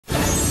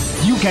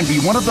can be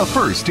one of the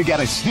first to get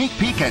a sneak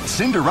peek at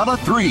Cinderella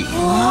 3.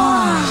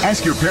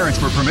 Ask your parents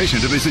for permission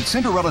to visit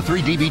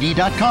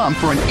Cinderella3DVD.com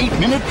for an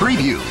 8-minute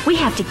preview. We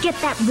have to get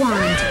that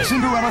wand.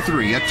 Cinderella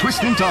 3, A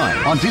Twist in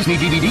Time, on Disney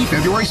DVD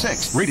February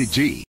 6th. Rated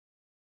G.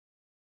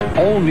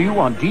 All new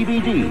on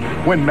DVD,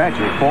 When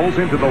Magic Falls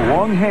into the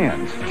Wrong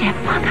Hands.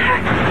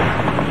 Stepmother.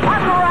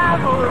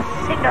 Unravel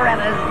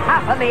Cinderella's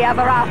happily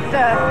ever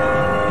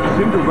after.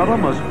 Cinderella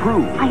must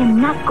prove I am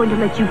not going to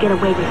let you get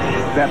away with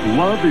this. that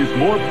love is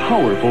more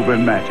powerful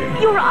than magic.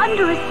 You're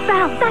under a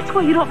spell. That's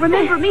why you don't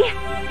remember me.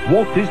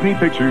 Walt Disney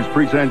Pictures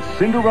presents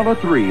Cinderella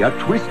 3, A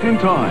Twist in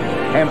Time,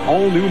 an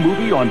all-new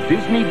movie on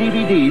Disney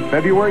DVD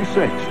February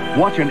 6th.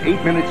 Watch an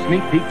 8-minute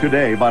sneak peek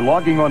today by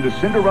logging on to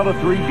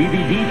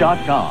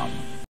Cinderella3DVD.com.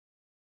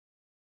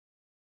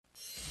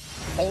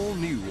 All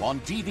new on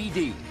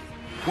DVD,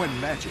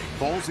 When Magic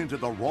Falls into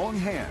the Wrong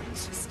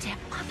Hands.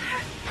 Stepmother.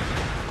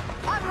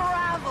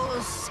 Unravel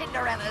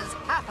Cinderella's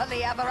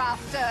happily ever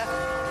after.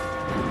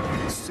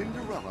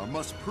 Cinderella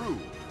must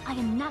prove I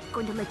am not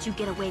going to let you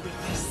get away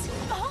with this.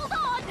 Hold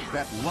on.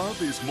 that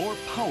love is more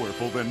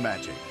powerful than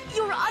magic.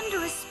 You're under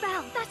a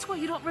spell. That's why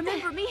you don't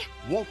remember me.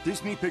 Walt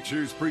Disney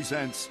Pictures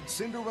presents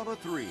Cinderella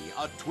 3,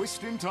 A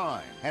Twist in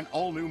Time, an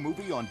all-new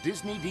movie on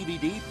Disney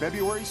DVD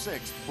February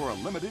 6th for a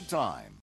limited time.